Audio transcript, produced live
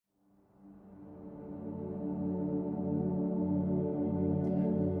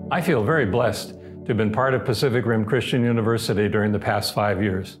I feel very blessed to have been part of Pacific Rim Christian University during the past 5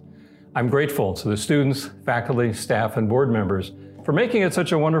 years. I'm grateful to the students, faculty, staff, and board members for making it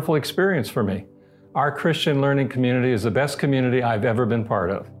such a wonderful experience for me. Our Christian learning community is the best community I've ever been part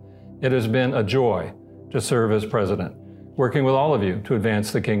of. It has been a joy to serve as president, working with all of you to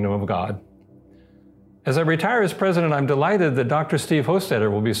advance the kingdom of God. As I retire as president, I'm delighted that Dr. Steve Hostetter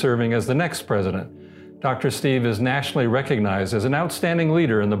will be serving as the next president. Dr. Steve is nationally recognized as an outstanding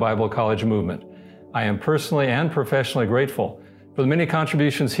leader in the Bible college movement. I am personally and professionally grateful for the many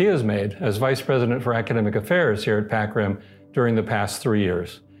contributions he has made as Vice President for Academic Affairs here at PacRim during the past 3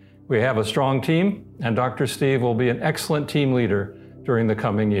 years. We have a strong team, and Dr. Steve will be an excellent team leader during the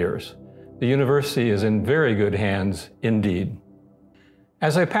coming years. The university is in very good hands indeed.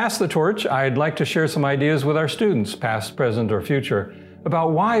 As I pass the torch, I'd like to share some ideas with our students, past, present, or future,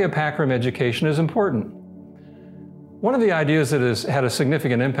 about why a PacRim education is important. One of the ideas that has had a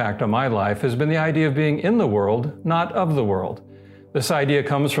significant impact on my life has been the idea of being in the world, not of the world. This idea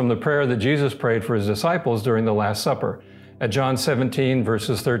comes from the prayer that Jesus prayed for his disciples during the Last Supper. At John 17,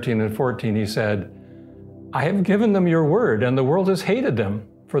 verses 13 and 14, he said, "I have given them your word, and the world has hated them,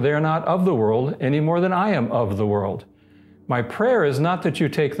 for they are not of the world any more than I am of the world. My prayer is not that you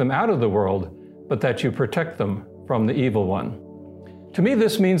take them out of the world, but that you protect them from the evil one." To me,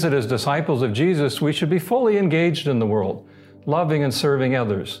 this means that as disciples of Jesus, we should be fully engaged in the world, loving and serving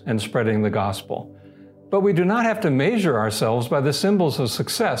others and spreading the gospel. But we do not have to measure ourselves by the symbols of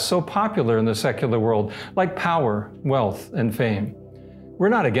success so popular in the secular world, like power, wealth, and fame. We're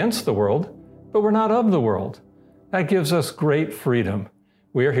not against the world, but we're not of the world. That gives us great freedom.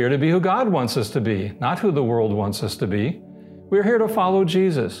 We are here to be who God wants us to be, not who the world wants us to be. We're here to follow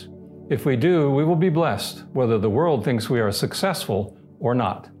Jesus. If we do, we will be blessed, whether the world thinks we are successful or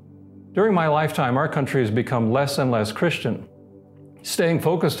not. During my lifetime, our country has become less and less Christian. Staying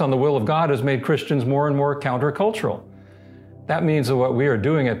focused on the will of God has made Christians more and more countercultural. That means that what we are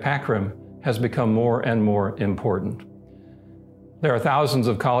doing at PacRim has become more and more important. There are thousands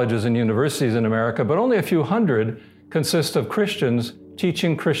of colleges and universities in America, but only a few hundred consist of Christians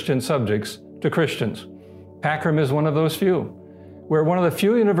teaching Christian subjects to Christians. PacRim is one of those few. We're one of the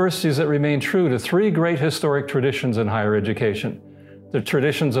few universities that remain true to three great historic traditions in higher education: the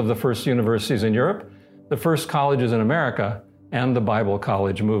traditions of the first universities in Europe, the first colleges in America, and the Bible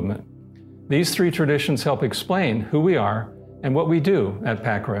college movement. These three traditions help explain who we are and what we do at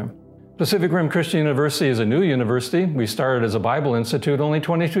PacRim. Pacific Rim Christian University is a new university. We started as a Bible Institute only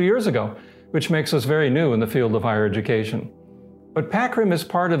 22 years ago, which makes us very new in the field of higher education. But PacRim is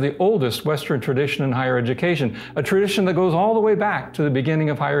part of the oldest Western tradition in higher education, a tradition that goes all the way back to the beginning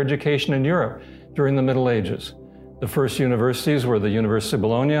of higher education in Europe during the Middle Ages. The first universities were the University of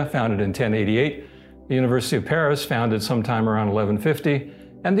Bologna, founded in 1088, the University of Paris, founded sometime around 1150,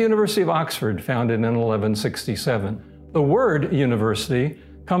 and the University of Oxford, founded in 1167. The word university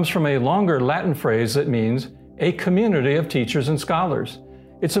comes from a longer Latin phrase that means a community of teachers and scholars.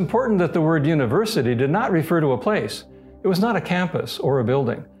 It's important that the word university did not refer to a place. It was not a campus or a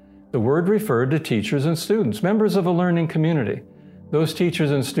building. The word referred to teachers and students, members of a learning community. Those teachers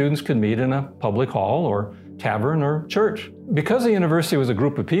and students could meet in a public hall or tavern or church. Because the university was a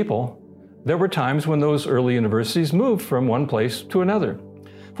group of people, there were times when those early universities moved from one place to another.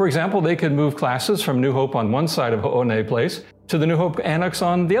 For example, they could move classes from New Hope on one side of Ho'onei Place to the New Hope Annex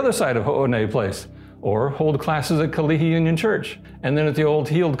on the other side of Ho'onei Place, or hold classes at Kalihi Union Church, and then at the old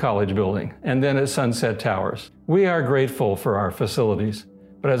Heald College building, and then at Sunset Towers. We are grateful for our facilities,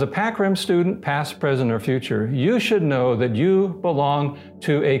 but as a PacRim student, past, present, or future, you should know that you belong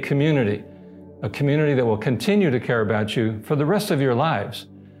to a community that will continue to care about you for the rest of your lives,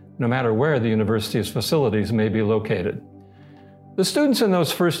 no matter where the university's facilities may be located. The students in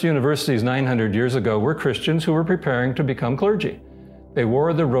those first universities 900 years ago were Christians who were preparing to become clergy. They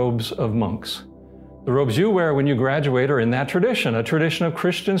wore the robes of monks. The robes you wear when you graduate are in that tradition, a tradition of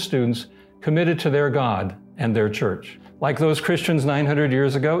Christian students committed to their God and their church. Like those Christians 900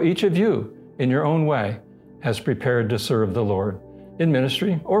 years ago, each of you, in your own way, has prepared to serve the Lord in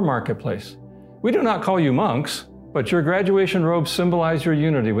ministry or marketplace. We do not call you monks, but your graduation robes symbolize your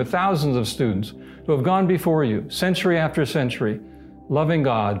unity with thousands of students who have gone before you, century after century, loving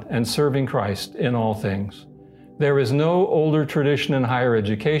God and serving Christ in all things. There is no older tradition in higher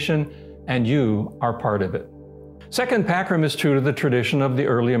education, and you are part of it. Second, PacRim is true to the tradition of the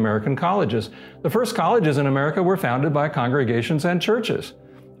early American colleges. The first colleges in America were founded by congregations and churches.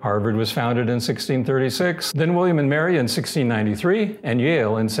 Harvard was founded in 1636, then William and Mary in 1693, and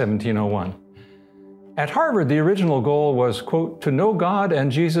Yale in 1701. At Harvard, the original goal was, quote, to know God and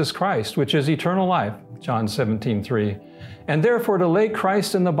Jesus Christ, which is eternal life, John 17:3, and therefore to lay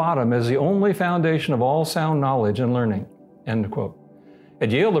Christ in the bottom as the only foundation of all sound knowledge and learning, end quote.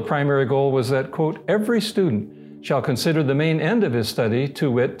 At Yale, the primary goal was that, quote, every student shall consider the main end of his study,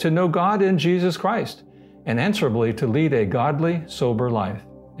 to wit, to know God in Jesus Christ, and answerably to lead a godly, sober life,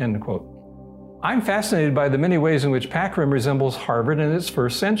 end quote. I'm fascinated by the many ways in which pacrim resembles Harvard in its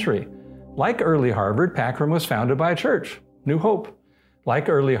first century. Like early Harvard, pacrim was founded by a church, New Hope. Like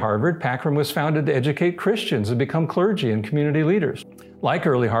early Harvard, pacrim was founded to educate Christians and become clergy and community leaders. Like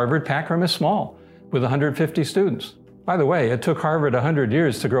early Harvard, pacrim is small, with 150 students. By the way, it took Harvard 100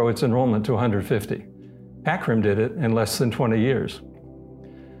 years to grow its enrollment to 150. Pacrim did it in less than 20 years.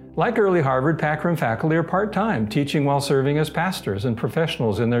 Like early Harvard, pacrim faculty are part-time, teaching while serving as pastors and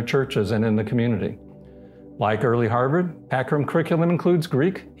professionals in their churches and in the community. Like early Harvard, pacrim curriculum includes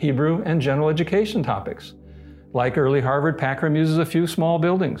Greek, Hebrew, and general education topics. Like early Harvard, pacrim uses a few small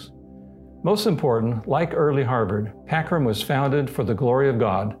buildings. Most important, like early Harvard, pacrim was founded for the glory of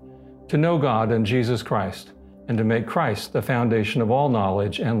God, to know God and Jesus Christ, and to make Christ the foundation of all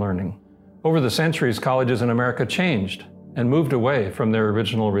knowledge and learning. Over the centuries, colleges in America changed and moved away from their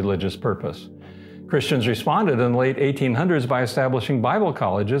original religious purpose. Christians responded in the late 1800s by establishing Bible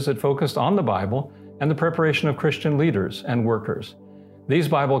colleges that focused on the Bible and the preparation of Christian leaders and workers. These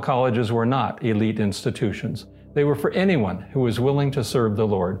Bible colleges were not elite institutions. They were for anyone who was willing to serve the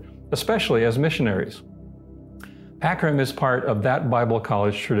Lord, especially as missionaries. Pacrim is part of that Bible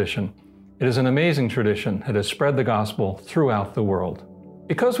college tradition. It is an amazing tradition that has spread the gospel throughout the world.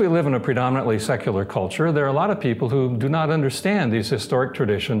 Because we live in a predominantly secular culture, there are a lot of people who do not understand these historic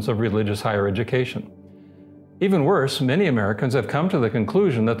traditions of religious higher education. Even worse, many Americans have come to the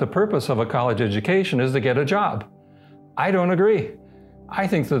conclusion that the purpose of a college education is to get a job. I don't agree. I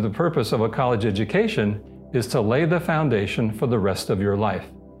think that the purpose of a college education is to lay the foundation for the rest of your life.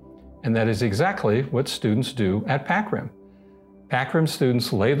 And that is exactly what students do at pacrim. Pacrim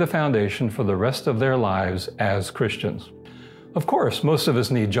students lay the foundation for the rest of their lives as Christians. Of course, most of us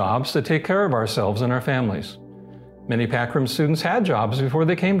need jobs to take care of ourselves and our families. Many pacrim students had jobs before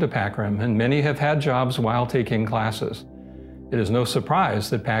they came to pacrim, and many have had jobs while taking classes. It is no surprise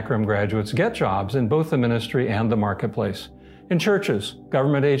that pacrim graduates get jobs in both the ministry and the marketplace, in churches,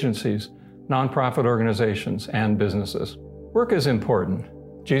 government agencies, nonprofit organizations, and businesses. Work is important.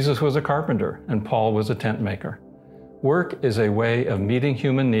 Jesus was a carpenter, and Paul was a tent maker. Work is a way of meeting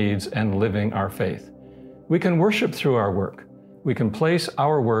human needs and living our faith. We can worship through our work. We can place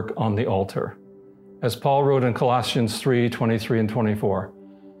our work on the altar. As Paul wrote in Colossians 3:23 and 24,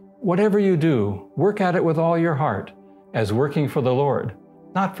 "Whatever you do, work at it with all your heart, as working for the Lord,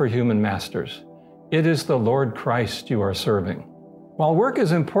 not for human masters. It is the Lord Christ you are serving." While work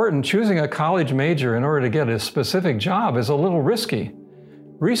is important, choosing a college major in order to get a specific job is a little risky.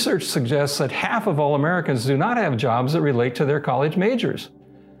 Research suggests that half of all Americans do not have jobs that relate to their college majors.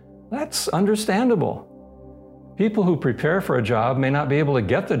 That's understandable. People who prepare for a job may not be able to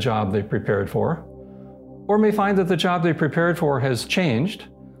get the job they prepared for, or may find that the job they prepared for has changed,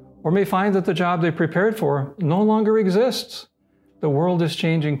 or may find that the job they prepared for no longer exists. The world is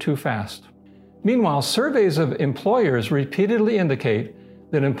changing too fast. Meanwhile, surveys of employers repeatedly indicate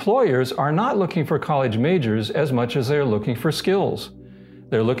that employers are not looking for college majors as much as they are looking for skills.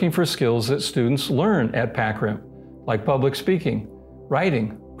 They're looking for skills that students learn at pacrim, like public speaking,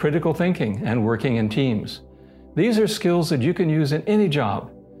 writing, critical thinking, and working in teams. These are skills that you can use in any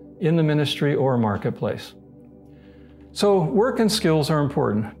job, in the ministry or marketplace. So work and skills are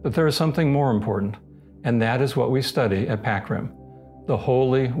important, but there is something more important, and that is what we study at pacrim, the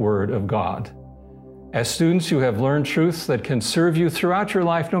Holy Word of God. As students, you have learned truths that can serve you throughout your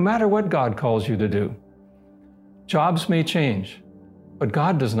life, no matter what God calls you to do. Jobs may change, but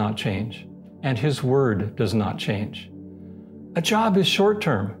God does not change, and His Word does not change. A job is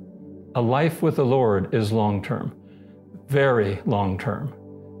short-term. A life with the Lord is long-term, very long-term.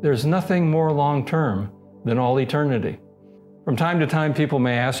 There's nothing more long-term than all eternity. From time to time, people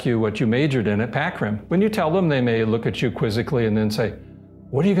may ask you what you majored in at pacrim. When you tell them, they may look at you quizzically and then say,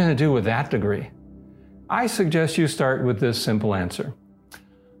 "What are you going to do with that degree?" I suggest you start with this simple answer.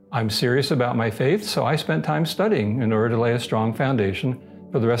 I'm serious about my faith, so I spent time studying in order to lay a strong foundation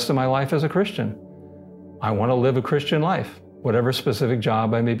for the rest of my life as a Christian. I want to live a Christian life, whatever specific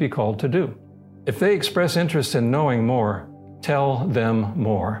job I may be called to do. If they express interest in knowing more, tell them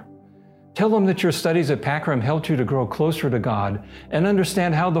more. Tell them that your studies at pacrim helped you to grow closer to God and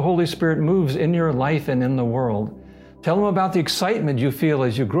understand how the Holy Spirit moves in your life and in the world. Tell them about the excitement you feel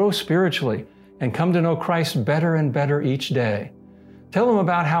as you grow spiritually and come to know Christ better and better each day. Tell them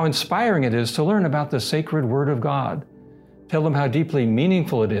about how inspiring it is to learn about the sacred Word of God. Tell them how deeply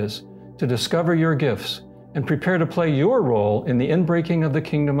meaningful it is to discover your gifts and prepare to play your role in the inbreaking of the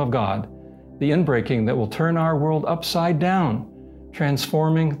kingdom of God, the inbreaking that will turn our world upside down,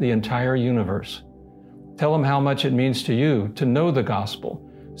 transforming the entire universe. Tell them how much it means to you to know the gospel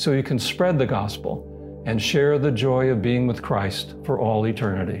so you can spread the gospel and share the joy of being with Christ for all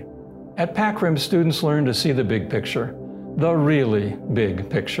eternity. At Pacrim, students learn to see the big picture, the really big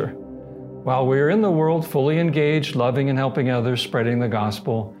picture. While we are in the world fully engaged, loving and helping others, spreading the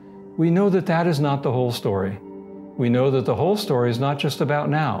gospel, we know that that is not the whole story. We know that the whole story is not just about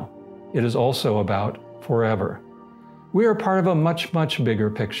now, it is also about forever. We are part of a much, much bigger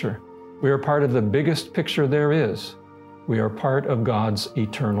picture. We are part of the biggest picture there is. We are part of God's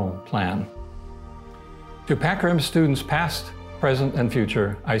eternal plan. To Pacrim students past, present, and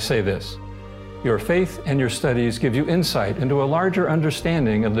future, I say this: your faith and your studies give you insight into a larger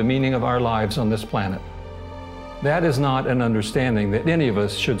understanding of the meaning of our lives on this planet. That is not an understanding that any of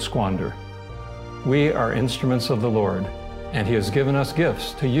us should squander. We are instruments of the Lord, and He has given us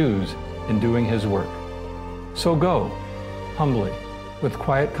gifts to use in doing His work. So go, humbly, with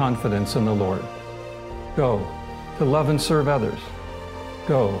quiet confidence in the Lord. Go to love and serve others.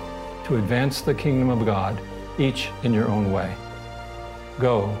 Go to advance the kingdom of God, each in your own way.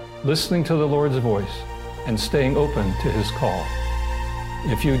 Go, listening to the Lord's voice and staying open to His call.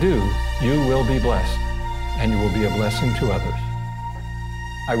 If you do, you will be blessed, and you will be a blessing to others.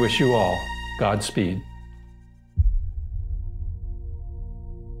 I wish you all Godspeed.